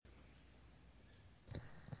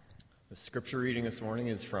The scripture reading this morning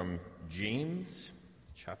is from James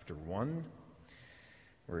chapter 1,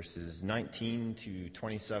 verses 19 to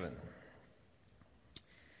 27.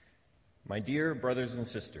 My dear brothers and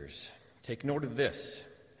sisters, take note of this.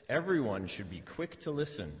 Everyone should be quick to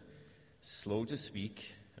listen, slow to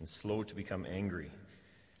speak, and slow to become angry,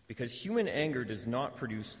 because human anger does not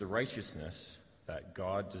produce the righteousness that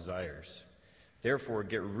God desires. Therefore,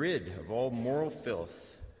 get rid of all moral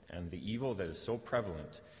filth and the evil that is so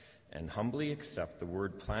prevalent, and humbly accept the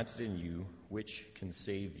word planted in you, which can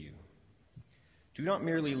save you. Do not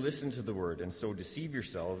merely listen to the word and so deceive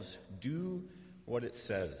yourselves. Do what it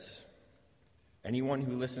says. Anyone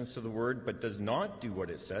who listens to the word but does not do what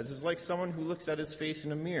it says is like someone who looks at his face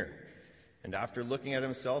in a mirror, and after looking at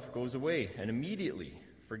himself goes away and immediately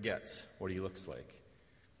forgets what he looks like.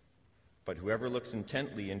 But whoever looks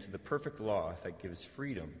intently into the perfect law that gives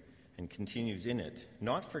freedom and continues in it,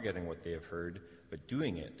 not forgetting what they have heard, but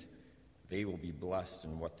doing it, they will be blessed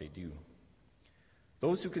in what they do.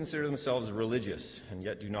 Those who consider themselves religious and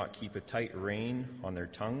yet do not keep a tight rein on their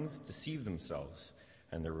tongues deceive themselves,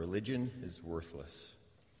 and their religion is worthless.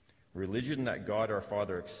 Religion that God our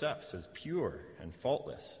Father accepts as pure and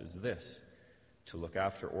faultless is this: to look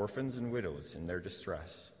after orphans and widows in their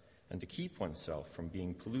distress, and to keep oneself from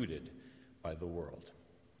being polluted by the world.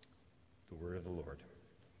 The word of the Lord.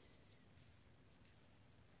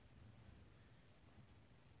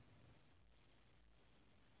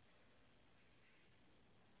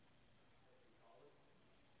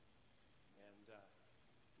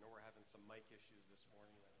 I know we're having some mic issues this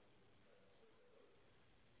morning. I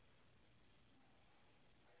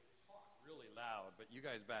talk really loud, but you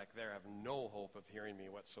guys back there have no hope of hearing me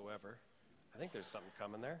whatsoever. I think there's something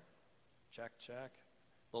coming there. Check, check.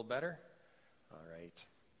 A little better? All right.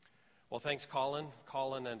 Well, thanks, Colin.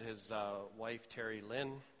 Colin and his wife, Terry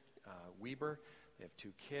Lynn Weber. They have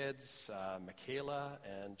two kids, Michaela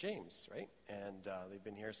and James, right? And they've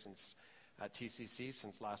been here since at TCC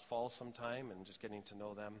since last fall sometime, and just getting to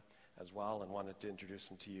know them as well, and wanted to introduce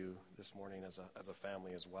them to you this morning as a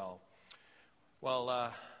family as well.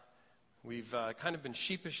 Well, we've kind of been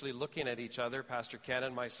sheepishly looking at each other, Pastor Ken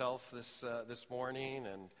and myself, this morning,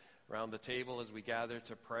 and around the table as we gathered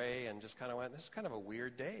to pray, and just kind of went, this is kind of a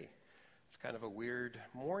weird day. It's kind of a weird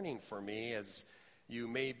morning for me. As you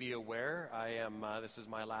may be aware, this is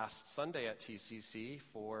my last Sunday at TCC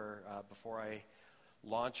before I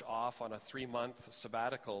launch off on a 3-month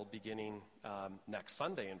sabbatical beginning next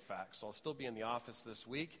Sunday, in fact. So I'll still be in the office this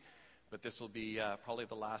week, but this will be probably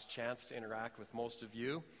the last chance to interact with most of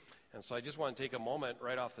you. And so I just want to take a moment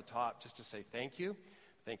right off the top just to say thank you.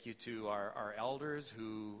 Thank you to our elders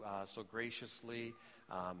who so graciously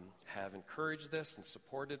have encouraged this and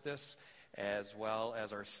supported this, as well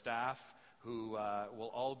as our staff who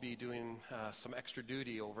will all be doing some extra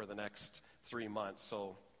duty over the next 3 months.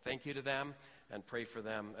 So thank you to them, and pray for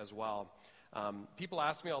them as well. People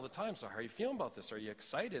ask me all the time, so how are you feeling about this? Are you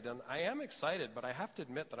excited? And I am excited, but I have to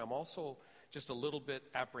admit that I'm also just a little bit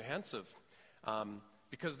apprehensive.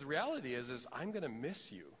 Because the reality is I'm going to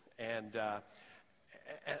miss you. And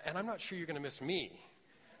I'm not sure you're going to miss me.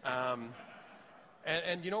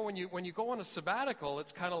 And you know, when you go on a sabbatical,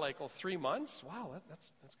 it's kind of like, 3 months? Wow,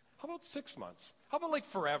 that's how about 6 months? How about like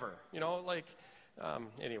forever? You know,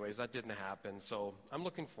 anyways, that didn't happen. So I'm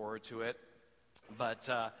looking forward to it. But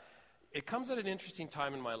it comes at an interesting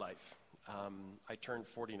time in my life. I turned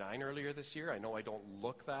 49 earlier this year. I know I don't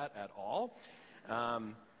look that at all.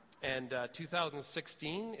 And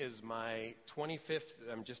 2016 is my 25th.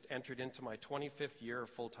 I'm just entered into my 25th year of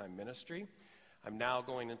full-time ministry. I'm now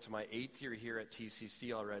going into my 8th year here at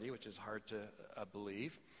TCC already, which is hard to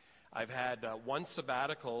believe. I've had one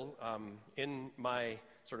sabbatical in my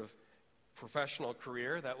sort of professional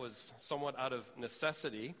career that was somewhat out of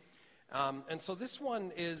necessity. And so this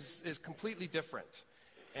one is completely different.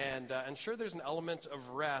 And sure, there's an element of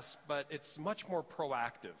rest, but it's much more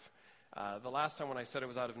proactive. The last time when I said it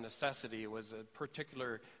was out of necessity, it was a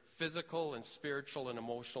particular physical and spiritual and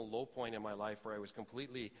emotional low point in my life where I was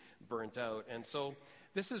completely burnt out. And so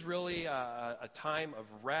this is really a time of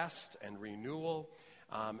rest and renewal,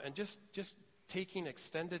 and just taking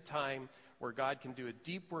extended time where God can do a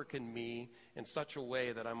deep work in me in such a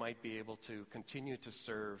way that I might be able to continue to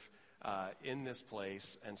serve in this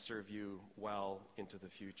place and serve you well into the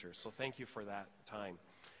future. So thank you for that time.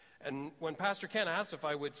 And when Pastor Ken asked if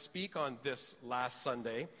I would speak on this last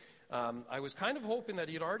Sunday, I was kind of hoping that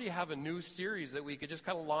he'd already have a new series that we could just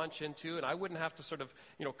kind of launch into, and I wouldn't have to sort of,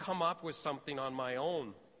 come up with something on my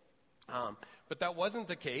own. But that wasn't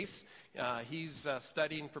the case. He's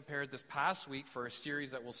studied and prepared this past week for a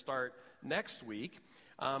series that will start next week.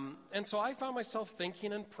 And so I found myself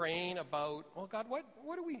thinking and praying about, well, God, what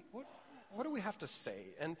do we have to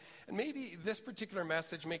say? And maybe this particular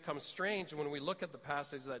message may come strange when we look at the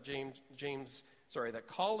passage that that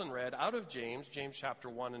Colin read out of James chapter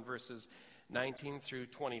 1 and verses 19 through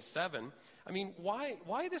 27. I mean,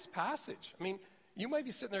 why this passage? I mean, you might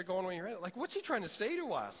be sitting there going when you read it, like, what's he trying to say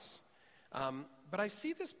to us? But I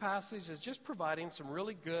see this passage as just providing some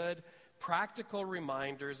really good, practical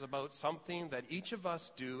reminders about something that each of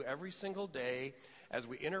us do every single day as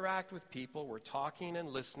we interact with people. We're talking and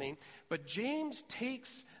listening. But James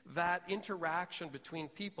takes that interaction between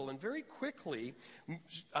people and very quickly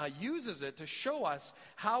uses it to show us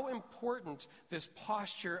how important this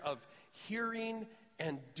posture of hearing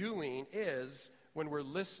and doing is when we're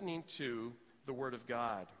listening to the Word of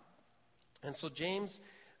God. And so James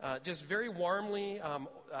just very warmly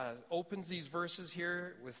opens these verses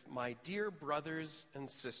here with, my dear brothers and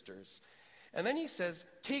sisters. And then he says,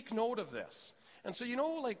 take note of this. And so,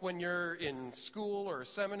 like when you're in school or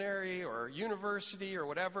seminary or university or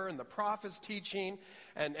whatever, and the prof is teaching,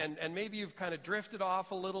 and maybe you've kind of drifted off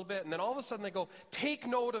a little bit, and then all of a sudden they go, take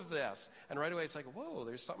note of this. And right away it's like, whoa,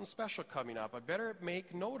 there's something special coming up. I better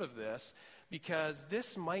make note of this because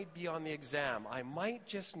this might be on the exam. I might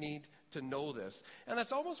just need to know this. And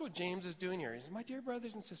that's almost what James is doing here. He says, my dear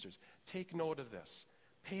brothers and sisters, take note of this.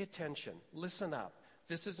 Pay attention. Listen up.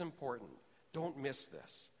 This is important. Don't miss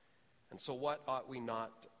this. And so what ought we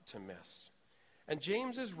not to miss? And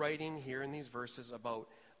James is writing here in these verses about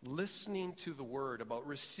listening to the Word, about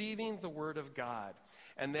receiving the Word of God,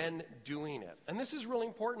 and then doing it. And this is really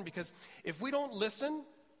important because if we don't listen,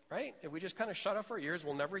 right? If we just kind of shut off our ears,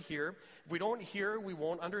 we'll never hear. If we don't hear, we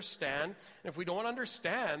won't understand. And if we don't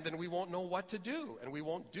understand, then we won't know what to do, and we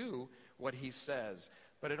won't do what he says.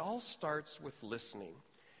 But it all starts with listening.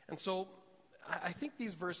 And so I think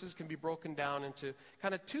these verses can be broken down into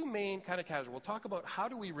kind of two main kind of categories. We'll talk about how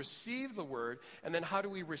do we receive the Word, and then how do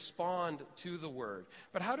we respond to the Word.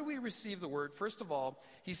 But how do we receive the Word? First of all,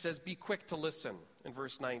 he says, be quick to listen in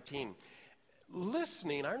verse 19.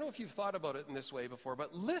 Listening, I don't know if you've thought about it in this way before,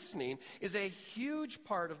 but listening is a huge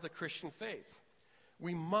part of the Christian faith.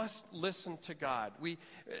 We must listen to God.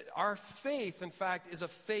 Our faith, in fact, is a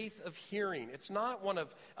faith of hearing. It's not one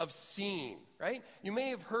of seeing, right? You may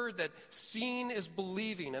have heard that seeing is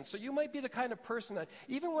believing. And so you might be the kind of person that,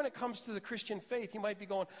 even when it comes to the Christian faith, you might be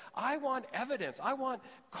going, I want evidence. I want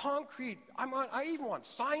concrete. I even want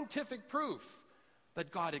scientific proof that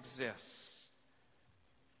God exists.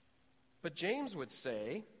 But James would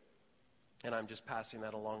say, and I'm just passing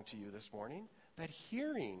that along to you this morning, that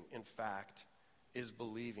hearing, in fact, is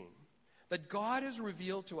believing. That God is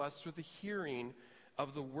revealed to us through the hearing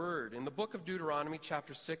of the Word. In the book of Deuteronomy,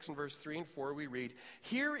 chapter 6 and verse 3 and 4, we read,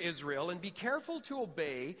 hear, Israel, and be careful to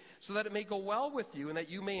obey, so that it may go well with you, and that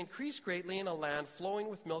you may increase greatly in a land flowing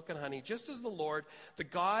with milk and honey, just as the Lord, the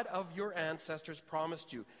God of your ancestors,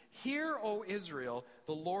 promised you. Hear, O Israel,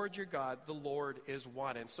 the Lord your God, the Lord is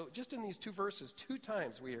one. And so just in these two verses, two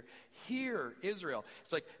times we hear, Israel.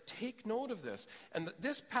 It's like, take note of this. And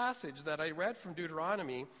this passage that I read from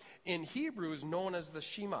Deuteronomy in Hebrew is known as the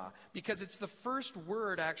Shema, because it's the first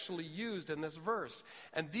word actually used in this verse.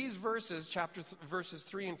 And these verses, verses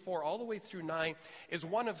 3 and 4, all the way through 9, is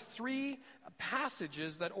one of three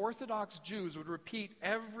passages that Orthodox Jews would repeat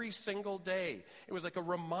every single day. It was like a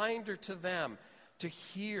reminder to them to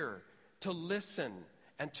hear, to listen,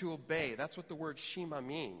 and to obey. That's what the word Shema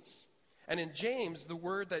means. And in James,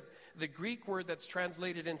 the Greek word that's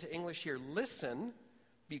translated into English here, listen,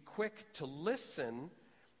 be quick to listen,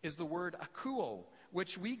 is the word akouo,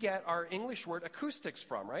 which we get our English word acoustics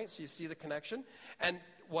from, right? So you see the connection? And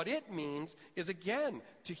what it means is, again,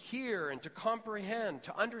 to hear and to comprehend,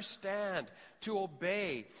 to understand, to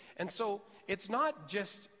obey. And so it's not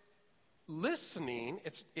just listening,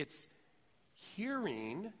 it's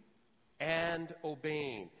hearing and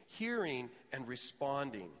obeying, hearing and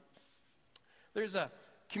responding. There's a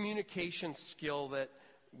communication skill that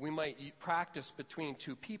we might practice between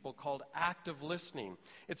two people called active listening.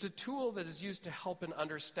 It's a tool that is used to help in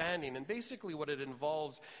understanding, and basically what it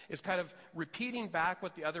involves is kind of repeating back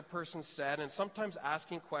what the other person said and sometimes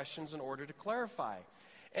asking questions in order to clarify.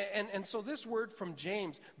 And so this word from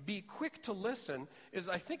James, be quick to listen, is,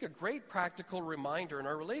 I think, a great practical reminder in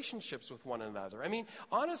our relationships with one another. I mean,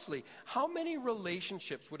 honestly, how many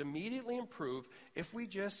relationships would immediately improve if we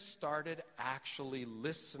just started actually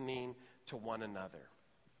listening to one another?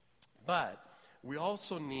 But we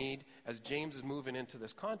also need, as James is moving into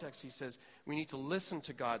this context, he says, we need to listen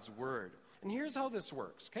to God's word. And here's how this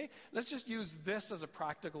works, okay? Let's just use this as a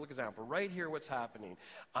practical example. Right here, what's happening.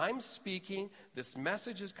 I'm speaking, this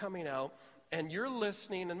message is coming out, and you're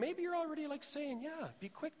listening, and maybe you're already like saying, yeah, be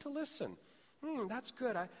quick to listen. That's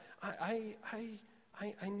good. I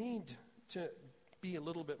need to be a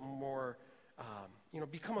little bit more,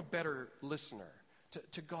 become a better listener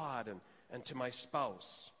to God and to my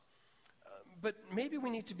spouse. But maybe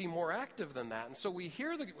we need to be more active than that. And so we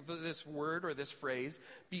hear this word or this phrase,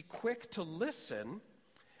 be quick to listen,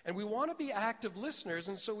 and we want to be active listeners,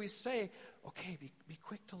 and so we say, okay, be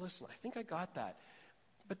quick to listen. I think I got that.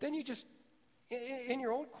 But then you just, in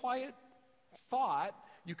your own quiet thought,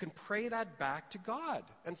 you can pray that back to God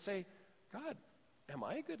and say, God, am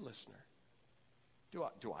I a good listener? Do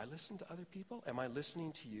I listen to other people? Am I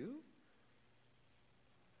listening to you?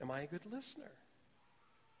 Am I a good listener?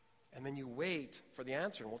 And then you wait for the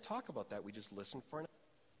answer, and we'll talk about that. We just listen for an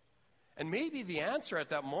answer. And maybe the answer at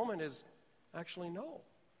that moment is actually no.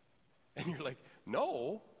 And you're like,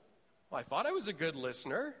 no? Well, I thought I was a good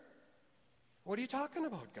listener. What are you talking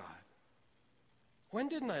about, God? When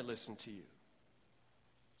didn't I listen to you?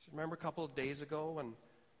 So remember a couple of days ago when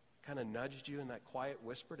I kind of nudged you in that quiet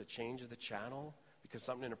whisper to change the channel because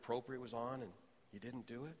something inappropriate was on and you didn't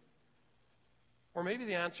do it? Or maybe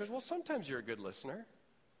the answer is, well, sometimes you're a good listener.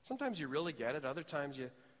 Sometimes you really get it. Other times you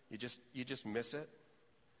just miss it.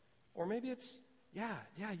 Or maybe it's, yeah,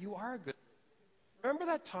 you are a good. Remember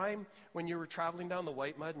that time when you were traveling down the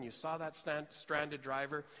White Mud and you saw that stranded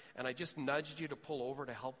driver and I just nudged you to pull over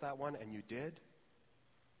to help that one and you did?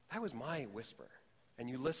 That was my whisper. And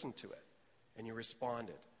you listened to it and you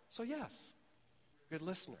responded. So yes, good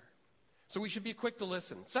listener. So we should be quick to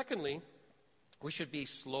listen. Secondly, we should be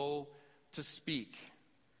slow to speak.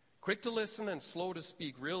 Quick to listen and slow to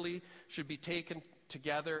speak really should be taken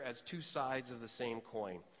together as two sides of the same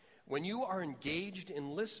coin. When you are engaged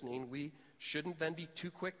in listening, we shouldn't then be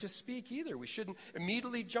too quick to speak either. We shouldn't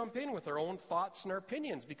immediately jump in with our own thoughts and our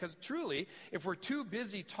opinions, because truly, if we're too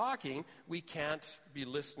busy talking, we can't be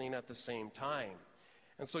listening at the same time.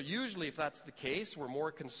 And so usually if that's the case, we're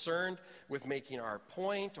more concerned with making our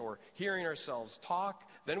point or hearing ourselves talk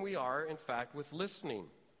than we are, in fact, with listening.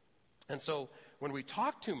 And so when we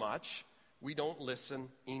talk too much, we don't listen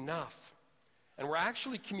enough. And we're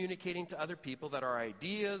actually communicating to other people that our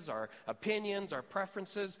ideas, our opinions, our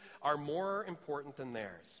preferences are more important than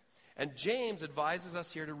theirs. And James advises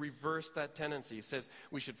us here to reverse that tendency. He says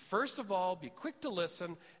we should first of all be quick to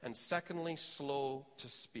listen and secondly slow to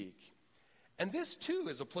speak. And this too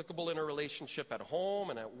is applicable in a relationship at home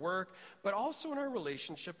and at work, but also in our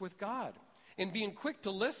relationship with God. In being quick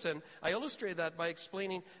to listen, I illustrate that by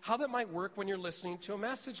explaining how that might work when you're listening to a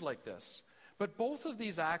message like this. But both of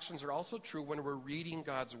these actions are also true when we're reading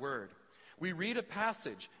God's Word. We read a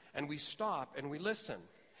passage and we stop and we listen.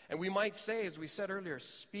 And we might say, as we said earlier,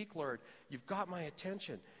 speak, Lord, you've got my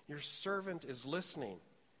attention. Your servant is listening.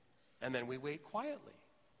 And then we wait quietly.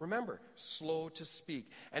 Remember, slow to speak.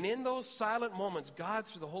 And in those silent moments, God,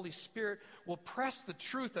 through the Holy Spirit, will press the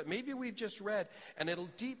truth that maybe we've just read, and it'll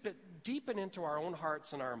deepen into our own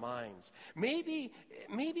hearts and our minds. Maybe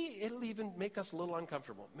it'll even make us a little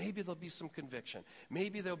uncomfortable. Maybe there'll be some conviction.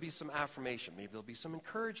 Maybe there'll be some affirmation. Maybe there'll be some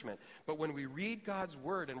encouragement. But when we read God's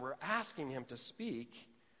Word and we're asking Him to speak,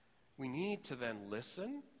 we need to then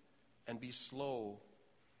listen and be slow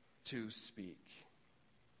to speak.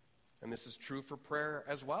 And this is true for prayer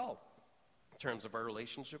as well, in terms of our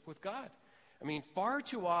relationship with God. I mean, far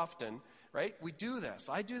too often, right, we do this.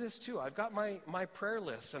 I do this too. I've got my prayer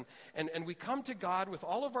lists, and we come to God with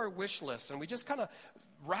all of our wish lists, and we just kind of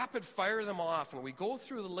rapid fire them off, and we go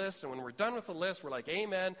through the list, and when we're done with the list, we're like,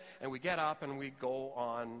 amen, and we get up and we go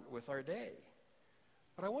on with our day.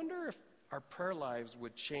 But I wonder if our prayer lives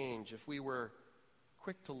would change if we were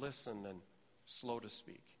quick to listen and slow to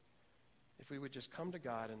speak. If we would just come to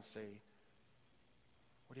God and say,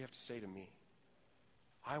 what do you have to say to me?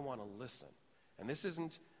 I want to listen. And this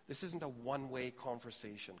isn't a one-way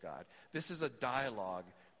conversation, God. This is a dialogue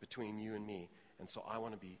between you and me. And so I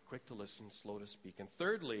want to be quick to listen, slow to speak. And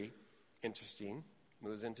thirdly, interesting,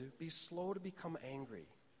 moves into be slow to become angry.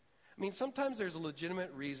 I mean, sometimes there's a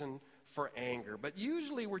legitimate reason for anger, but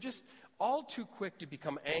usually we're just all too quick to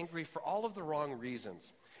become angry for all of the wrong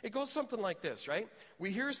reasons. It goes something like this, right?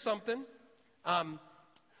 We hear something,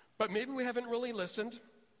 but maybe we haven't really listened,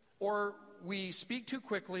 or we speak too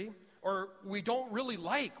quickly, or we don't really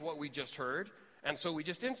like what we just heard, and so we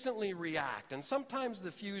just instantly react. And sometimes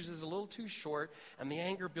the fuse is a little too short, and the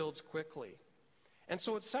anger builds quickly. And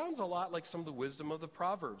so it sounds a lot like some of the wisdom of the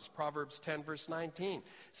Proverbs. Proverbs 10, verse 19.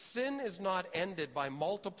 Sin is not ended by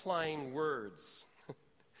multiplying words.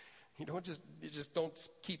 You just don't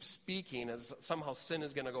keep speaking as somehow sin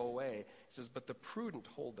is going to go away. It says, but the prudent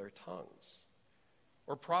hold their tongues.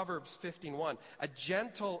 Or Proverbs 15:1, a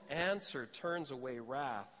gentle answer turns away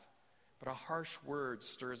wrath, but a harsh word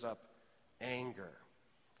stirs up anger.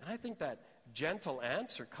 And I think that gentle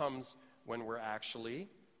answer comes when we're actually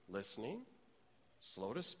listening,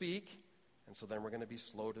 slow to speak, and so then we're going to be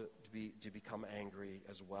slow to become angry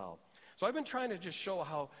as well. So I've been trying to just show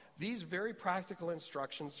how these very practical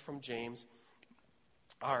instructions from James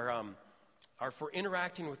are for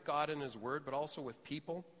interacting with God and His Word, but also with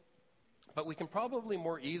people. But we can probably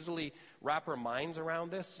more easily wrap our minds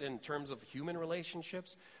around this in terms of human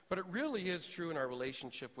relationships. But it really is true in our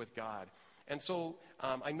relationship with God. And so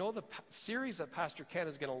I know the series that Pastor Ken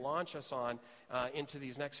is going to launch us on into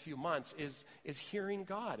these next few months is hearing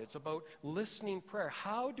God. It's about listening prayer.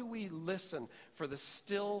 How do we listen for the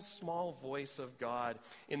still, small voice of God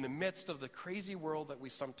in the midst of the crazy world that we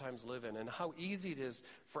sometimes live in, and how easy it is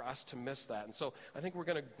for us to miss that? And so I think we're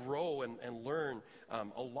going to grow and learn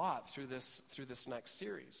a lot through this next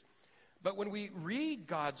series. But when we read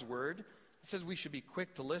God's Word, it says we should be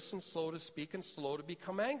quick to listen, slow to speak, and slow to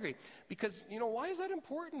become angry. Because, why is that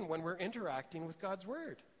important when we're interacting with God's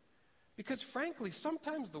Word? Because, frankly,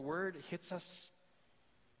 sometimes the Word hits us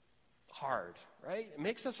hard, right? It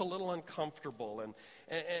makes us a little uncomfortable. And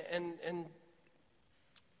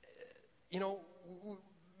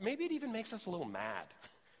maybe it even makes us a little mad.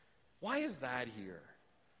 Why is that here?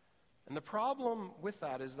 And the problem with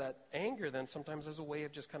that is that anger then sometimes is a way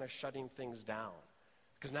of just kind of shutting things down.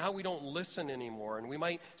 Because now we don't listen anymore, and we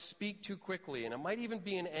might speak too quickly, and it might even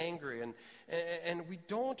be in anger, and we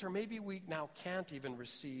don't, or maybe we now can't even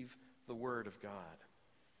receive the Word of God.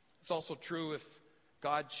 It's also true if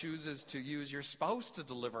God chooses to use your spouse to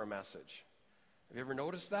deliver a message. Have you ever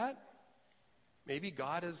noticed that? Maybe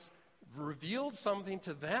God has revealed something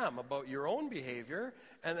to them about your own behavior,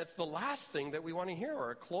 and it's the last thing that we want to hear,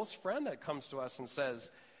 or a close friend that comes to us and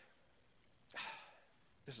says,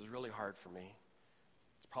 this is really hard for me.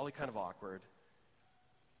 Probably kind of awkward,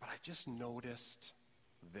 but I just noticed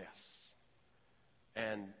this.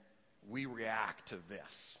 And we react to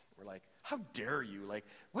this. We're like, how dare you? Like,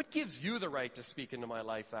 what gives you the right to speak into my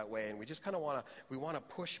life that way? And we just kind of want to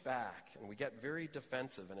push back, and we get very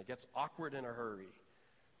defensive, and it gets awkward in a hurry.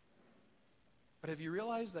 But have you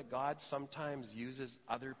realized that God sometimes uses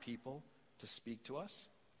other people to speak to us?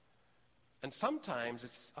 And sometimes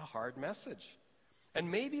it's a hard message. And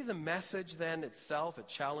maybe the message then itself, it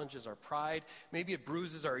challenges our pride. Maybe it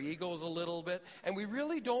bruises our egos a little bit. And we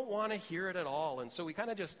really don't want to hear it at all. And so we kind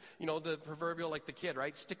of just, the proverbial, like the kid,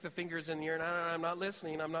 right? Stick the fingers in the ear. No, I'm not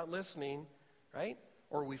listening, right?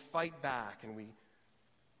 Or we fight back and we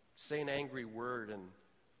say an angry word and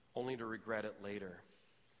only to regret it later.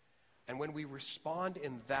 And when we respond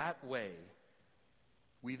in that way,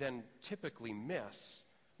 we then typically miss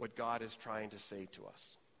what God is trying to say to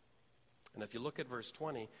us. And if you look at verse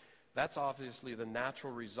 20, that's obviously the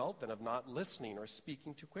natural result then of not listening or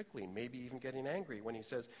speaking too quickly, maybe even getting angry, when he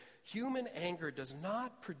says, human anger does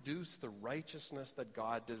not produce the righteousness that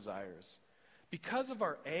God desires. Because of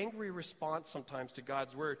our angry response sometimes to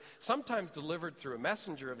God's word, sometimes delivered through a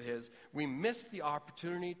messenger of his, we miss the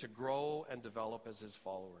opportunity to grow and develop as his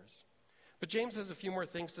followers. But James has a few more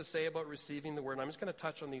things to say about receiving the word, and I'm just going to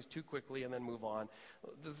touch on these too quickly and then move on.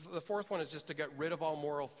 The fourth one is just to get rid of all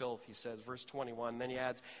moral filth, he says, verse 21. Then he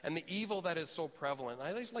adds, and the evil that is so prevalent. And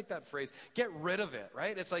I just like that phrase, get rid of it,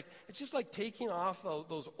 right? It's just like taking off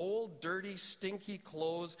those old, dirty, stinky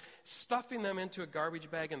clothes, stuffing them into a garbage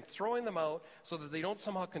bag and throwing them out so that they don't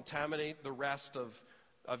somehow contaminate the rest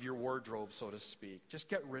of your wardrobe, so to speak. Just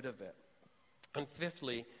get rid of it. And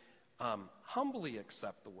fifthly, humbly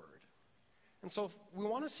accept the word. And so if we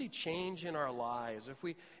want to see change in our lives, if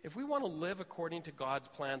we want to live according to God's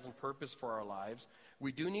plans and purpose for our lives,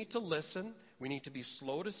 we do need to listen. We need to be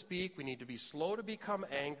slow to speak. We need to be slow to become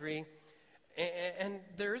angry. And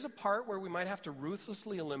there is a part where we might have to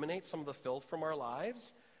ruthlessly eliminate some of the filth from our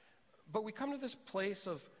lives. But we come to this place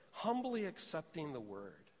of humbly accepting the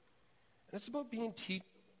word. And it's about being teachable.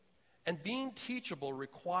 And being teachable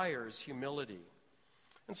requires humility.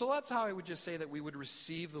 And so that's how I would just say that we would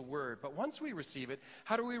receive the word. But once we receive it,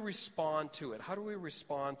 how do we respond to it? How do we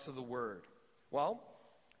respond to the word? Well,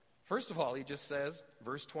 first of all, he just says,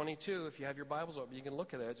 verse 22, if you have your Bibles open, you can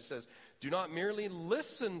look at it. It just says, do not merely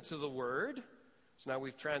listen to the word. So now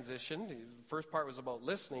we've transitioned. The first part was about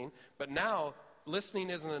listening. But now,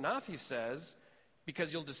 listening isn't enough, he says,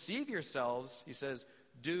 because you'll deceive yourselves. He says,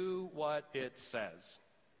 do what it says.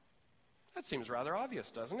 That seems rather obvious,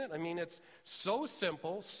 doesn't it? I mean, it's so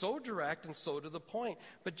simple, so direct, and so to the point.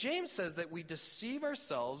 But James says that we deceive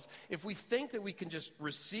ourselves if we think that we can just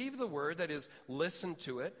receive the word, that is, listen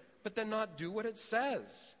to it, but then not do what it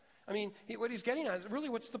says. I mean, what he's getting at is really,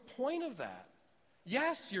 what's the point of that?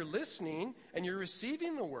 Yes, you're listening and you're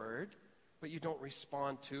receiving the word, but you don't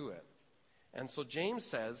respond to it. And so James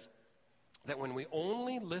says that when we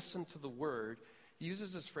only listen to the word, he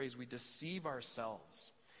uses this phrase, we deceive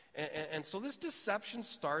ourselves. And so this deception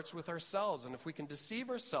starts with ourselves. And if we can deceive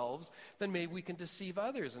ourselves, then maybe we can deceive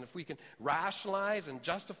others. And if we can rationalize and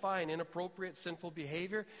justify an inappropriate sinful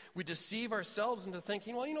behavior, we deceive ourselves into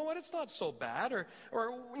thinking, well, you know what, it's not so bad. Or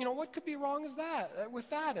you know, what could be wrong with that?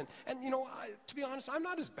 And you know, to be honest, I'm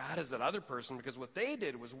not as bad as that other person because what they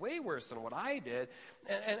did was way worse than what I did.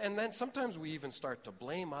 And then sometimes we even start to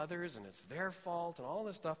blame others and it's their fault and all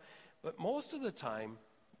this stuff. But most of the time,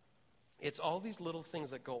 it's all these little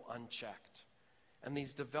things that go unchecked. And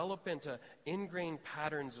these develop into ingrained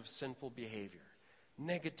patterns of sinful behavior.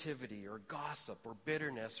 Negativity or gossip or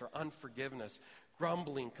bitterness or unforgiveness,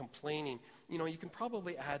 grumbling, complaining. You know, you can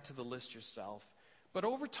probably add to the list yourself. But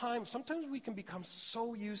over time, sometimes we can become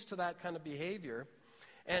so used to that kind of behavior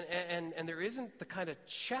and there isn't the kind of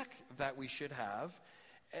check that we should have.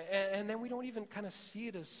 And then we don't even kind of see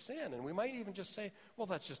it as sin. And we might even just say, well,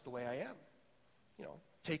 that's just the way I am. You know,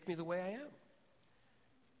 take me the way I am.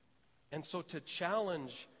 And so to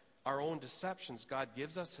challenge our own deceptions, God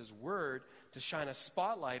gives us his word to shine a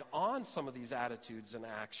spotlight on some of these attitudes and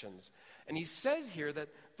actions. And he says here that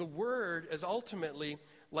the word is ultimately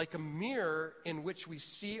like a mirror in which we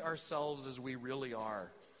see ourselves as we really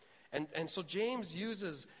are. And so James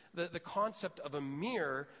uses the concept of a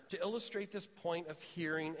mirror to illustrate this point of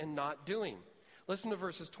hearing and not doing. Listen to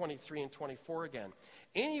verses 23 and 24 again.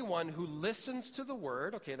 Anyone who listens to the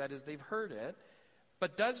word, okay, that is, they've heard it,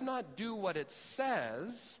 but does not do what it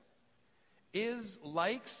says, is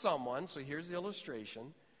like someone, so here's the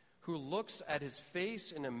illustration, who looks at his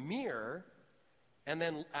face in a mirror, and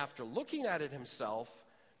then after looking at it himself,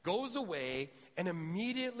 goes away and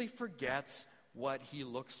immediately forgets what he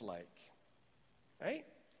looks like. Right?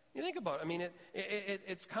 You think about it. I mean,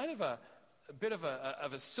 it's kind of a bit of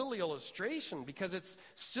a silly illustration because it's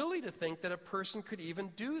silly to think that a person could even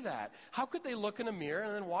do that. How could they look in a mirror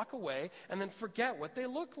and then walk away and then forget what they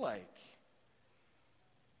look like?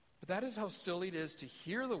 But that is how silly it is to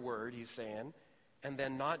hear the word, he's saying, and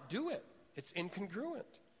then not do it. It's incongruent.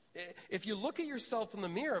 If you look at yourself in the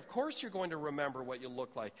mirror, of course you're going to remember what you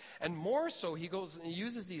look like. And more so, he goes and he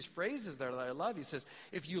uses these phrases there that I love. He says,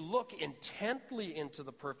 if you look intently into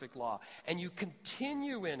the perfect law and you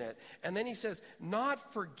continue in it, and then he says,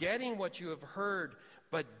 not forgetting what you have heard,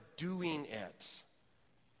 but doing it.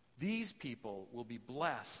 These people will be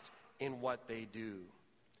blessed in what they do.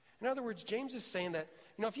 In other words, James is saying that,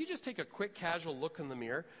 you know, if you just take a quick casual look in the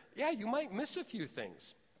mirror, yeah, you might miss a few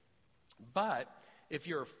things. But if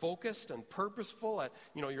you're focused and purposeful at,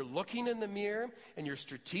 you know, you're looking in the mirror and you're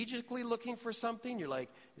strategically looking for something, you're like,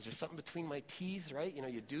 is there something between my teeth, right? You know,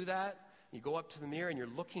 you do that. You go up to the mirror and you're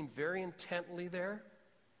looking very intently there.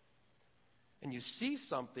 And you see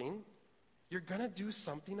something, you're going to do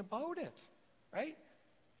something about it, right?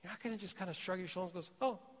 You're not going to just kind of shrug your shoulders and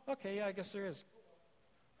go, oh, okay, yeah, I guess there is.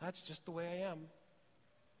 That's just the way I am.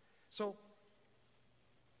 So,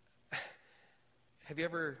 have you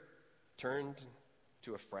ever turned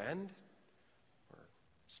to a friend or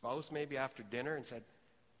spouse maybe after dinner and said,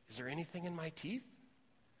 is there anything in my teeth?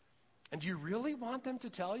 And do you really want them to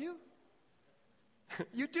tell you?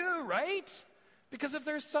 You do, right? Because if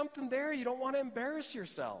there's something there, you don't want to embarrass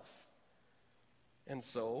yourself. And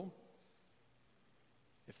so,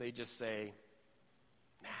 if they just say,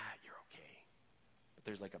 nah, you're okay, but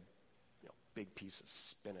there's like a big piece of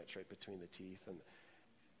spinach right between the teeth, and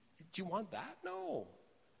do you want that? No.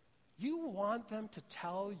 You want them to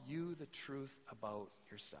tell you the truth about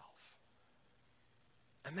yourself.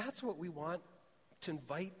 And that's what we want to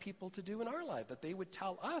invite people to do in our life, that they would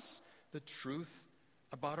tell us the truth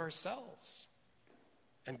about ourselves.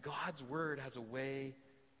 And God's word has a way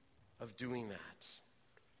of doing that.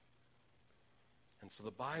 And so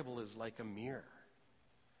the Bible is like a mirror.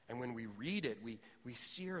 And when we read it, we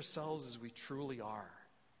see ourselves as we truly are.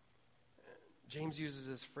 James uses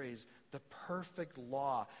this phrase, the perfect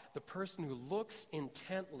law. The person who looks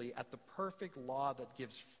intently at the perfect law that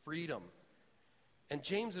gives freedom. And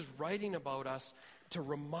James is writing about us to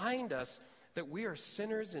remind us that we are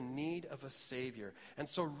sinners in need of a Savior. And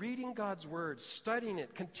so reading God's Word, studying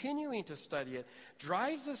it, continuing to study it,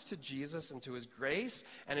 drives us to Jesus and to His grace,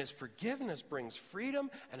 and His forgiveness brings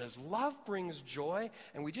freedom, and His love brings joy.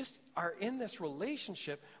 And we just are in this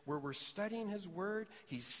relationship where we're studying His Word,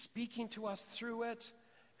 He's speaking to us through it,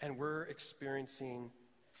 and we're experiencing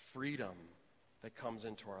freedom that comes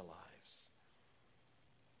into our lives.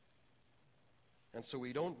 And so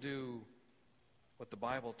we don't do what the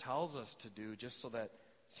Bible tells us to do just so that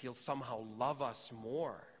he'll somehow love us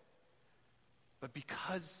more, but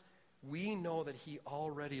because we know that he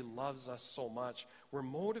already loves us so much, we're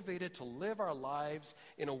motivated to live our lives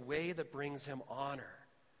in a way that brings him honor.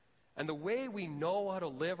 And the way we know how to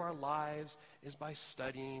live our lives is by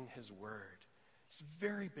studying his word. It's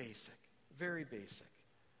very basic, very basic.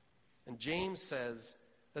 And James says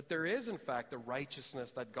that there is, in fact, a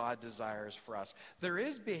righteousness that God desires for us. There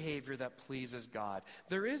is behavior that pleases God.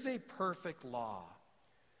 There is a perfect law.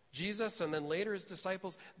 Jesus and then later his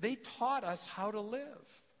disciples, they taught us how to live.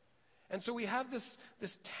 And so we have this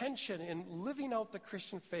tension in living out the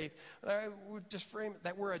Christian faith. I would just frame it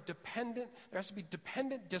that we're a dependent, there has to be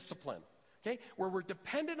dependent discipline, okay? Where we're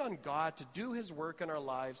dependent on God to do his work in our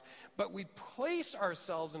lives, but we place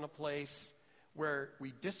ourselves in a place where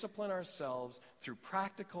we discipline ourselves through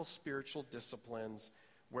practical spiritual disciplines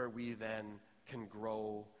where we then can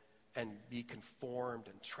grow and be conformed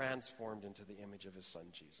and transformed into the image of his son,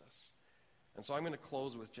 Jesus. And so I'm going to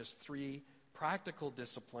close with just 3 practical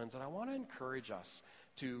disciplines, and I want to encourage us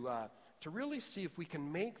to really see if we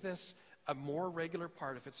can make this a more regular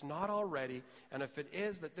part, if it's not already, and if it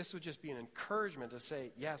is, that this would just be an encouragement to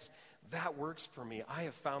say, yes, that works for me. I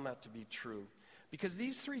have found that to be true. Because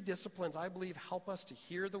these 3 disciplines, I believe, help us to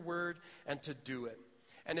hear the word and to do it.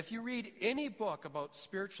 And if you read any book about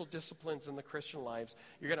spiritual disciplines in the Christian lives,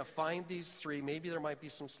 you're going to find these 3. Maybe there might be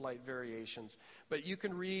some slight variations. But you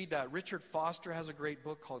can read, Richard Foster has a great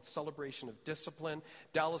book called Celebration of Discipline.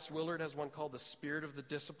 Dallas Willard has one called The Spirit of the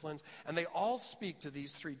Disciplines. And they all speak to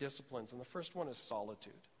these 3 disciplines. And the first one is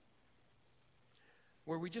solitude,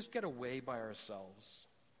 where we just get away by ourselves,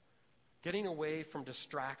 getting away from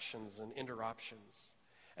distractions and interruptions.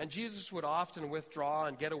 And Jesus would often withdraw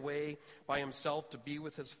and get away by himself to be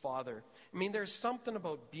with his Father. I mean, there's something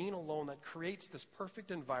about being alone that creates this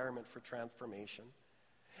perfect environment for transformation.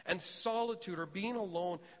 And solitude, or being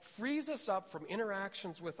alone, frees us up from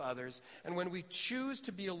interactions with others. And when we choose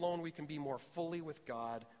to be alone, we can be more fully with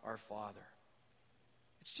God, our Father.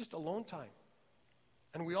 It's just alone time.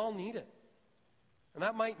 And we all need it. And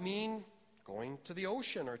that might mean going to the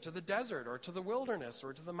ocean, or to the desert, or to the wilderness,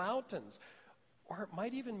 or to the mountains. Or it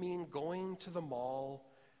might even mean going to the mall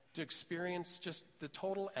to experience just the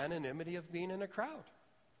total anonymity of being in a crowd,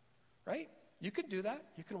 right? You can do that.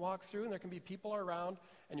 You can walk through and there can be people around,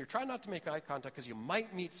 and you're trying not to make eye contact because you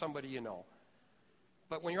might meet somebody you know.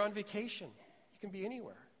 But when you're on vacation, you can be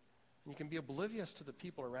anywhere. And you can be oblivious to the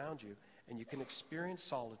people around you, and you can experience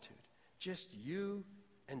solitude. Just you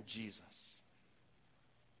and Jesus.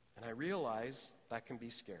 And I realize that can be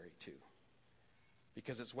scary too.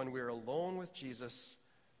 Because it's when we're alone with Jesus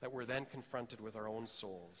that we're then confronted with our own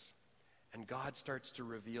souls. And God starts to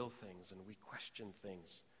reveal things, and we question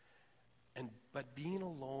things. But being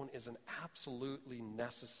alone is an absolutely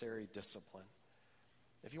necessary discipline.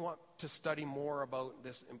 If you want to study more about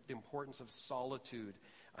this, the importance of solitude,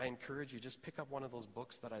 I encourage you, just pick up one of those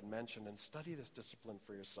books that I'd mentioned and study this discipline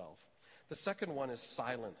for yourself. The second one is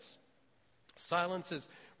silence. Silence is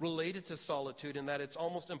related to solitude in that it's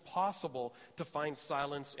almost impossible to find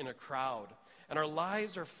silence in a crowd. And our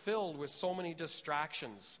lives are filled with so many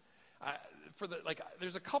distractions.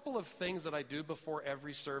 There's a couple of things that I do before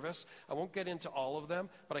every service. I won't get into all of them,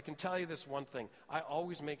 but I can tell you this one thing. I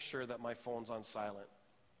always make sure that my phone's on silent.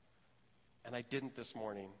 And I didn't this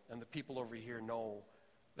morning. And the people over here know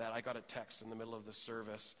that I got a text in the middle of the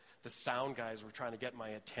service. The sound guys were trying to get my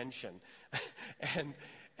attention. And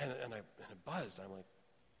I buzzed. I'm like,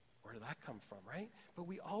 where did that come from, right? But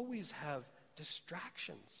we always have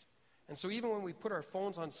distractions. And so even when we put our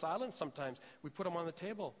phones on silent sometimes, we put them on the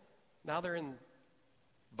table. Now they're in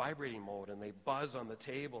vibrating mode, and they buzz on the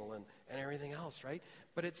table and everything else, right?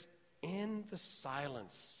 But it's in the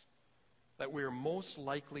silence that we're most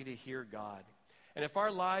likely to hear God. And if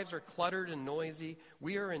our lives are cluttered and noisy,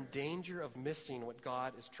 we are in danger of missing what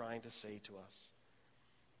God is trying to say to us.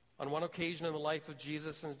 On one occasion in the life of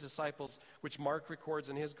Jesus and his disciples, which Mark records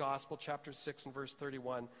in his Gospel, chapter 6 and verse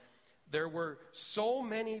 31, there were so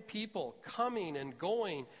many people coming and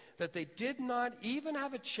going that they did not even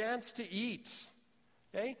have a chance to eat.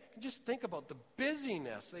 Okay? Just think about the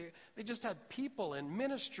busyness. They just had people and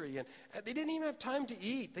ministry, and they didn't even have time to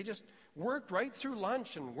eat. They just worked right through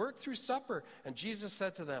lunch and worked through supper. And Jesus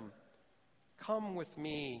said to them, "Come with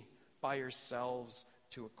me by yourselves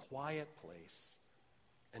to a quiet place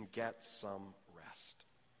and get some rest."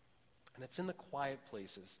 And it's in the quiet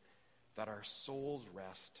places that our souls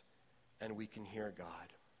rest and we can hear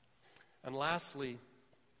God. And lastly,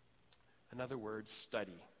 another word,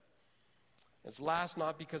 study. It's last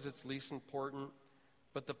not because it's least important,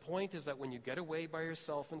 but the point is that when you get away by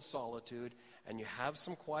yourself in solitude and you have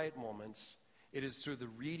some quiet moments, it is through the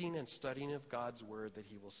reading and studying of God's word that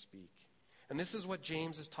he will speak. And this is what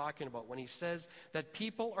James is talking about when he says that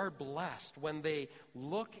people are blessed when they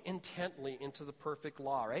look intently into the perfect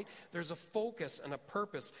law, right? There's a focus and a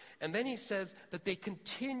purpose. And then he says that they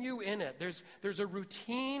continue in it. There's a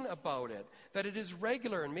routine about it, that it is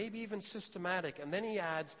regular and maybe even systematic. And then he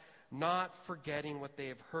adds, not forgetting what they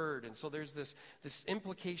have heard. And so there's this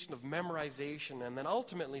implication of memorization, and then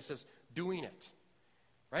ultimately he says, doing it,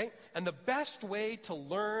 right? And the best way to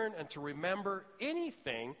learn and to remember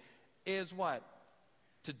anything is what?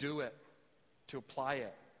 To do it, to apply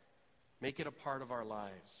it, make it a part of our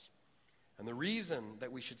lives. And the reason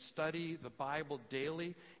that we should study the Bible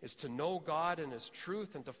daily is to know God and his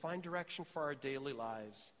truth and to find direction for our daily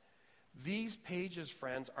lives. These pages,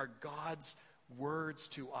 friends, are God's words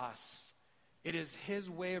to us. It is his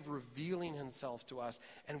way of revealing himself to us,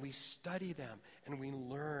 and we study them and we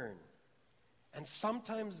learn. And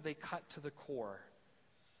sometimes they cut to the core.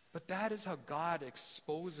 But that is how God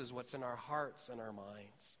exposes what's in our hearts and our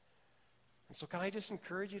minds. And so can I just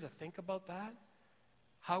encourage you to think about that?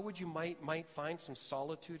 How would you might find some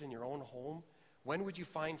solitude in your own home? When would you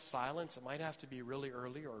find silence? It might have to be really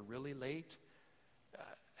early or really late.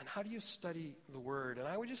 And how do you study the Word? And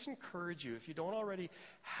I would just encourage you, if you don't already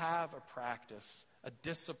have a practice, a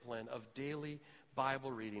discipline of daily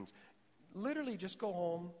Bible readings, literally just go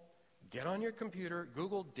home, get on your computer,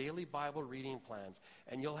 Google daily Bible reading plans,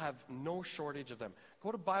 and you'll have no shortage of them.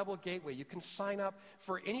 Go to Bible Gateway. You can sign up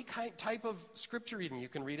for any type of scripture reading. You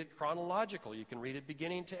can read it chronological. You can read it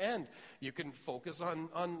beginning to end. You can focus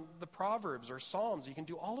on the Proverbs or Psalms. You can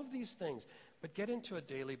do all of these things. But get into a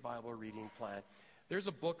daily Bible reading plan. There's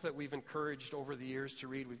a book that we've encouraged over the years to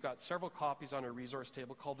read. We've got several copies on our resource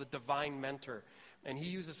table called The Divine Mentor. And he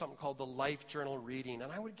uses something called the Life Journal Reading. And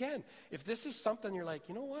I would, again, if this is something you're like,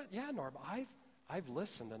 you know what? Yeah, Norm, I've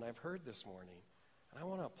listened and I've heard this morning. And I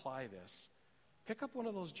want to apply this. Pick up one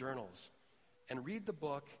of those journals and read the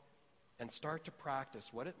book and start to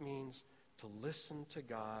practice what it means to listen to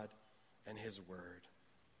God and his word.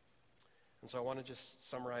 And so I want to just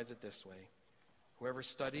summarize it this way. Whoever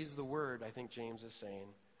studies the word, I think James is saying,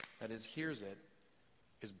 that is, hears it,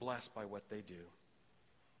 is blessed by what they do.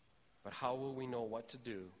 But how will we know what to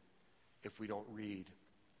do if we don't read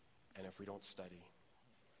and if we don't study?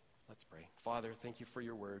 Let's pray. Father, thank you for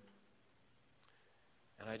your word.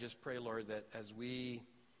 And I just pray, Lord, that as we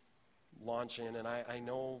launch in, and I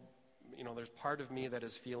know, there's part of me that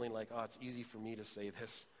is feeling like, it's easy for me to say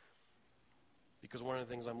this. Because one of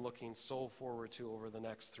the things I'm looking so forward to over the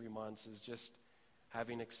next 3 months is just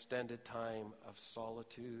having extended time of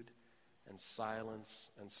solitude and silence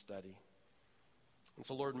and study. And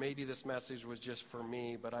so, Lord, maybe this message was just for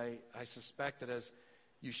me, but I suspect that as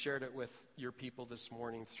you shared it with your people this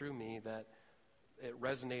morning through me, that it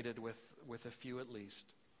resonated with a few at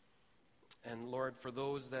least. And Lord, for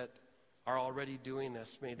those that are already doing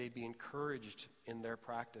this, may they be encouraged in their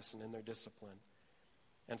practice and in their discipline.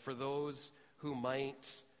 And for those who might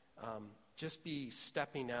just be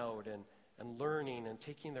stepping out and learning and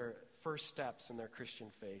taking their first steps in their Christian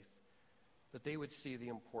faith, that they would see the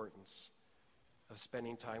importance of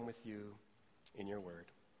spending time with you in your word.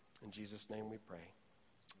 In Jesus' name we pray.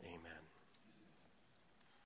 Amen.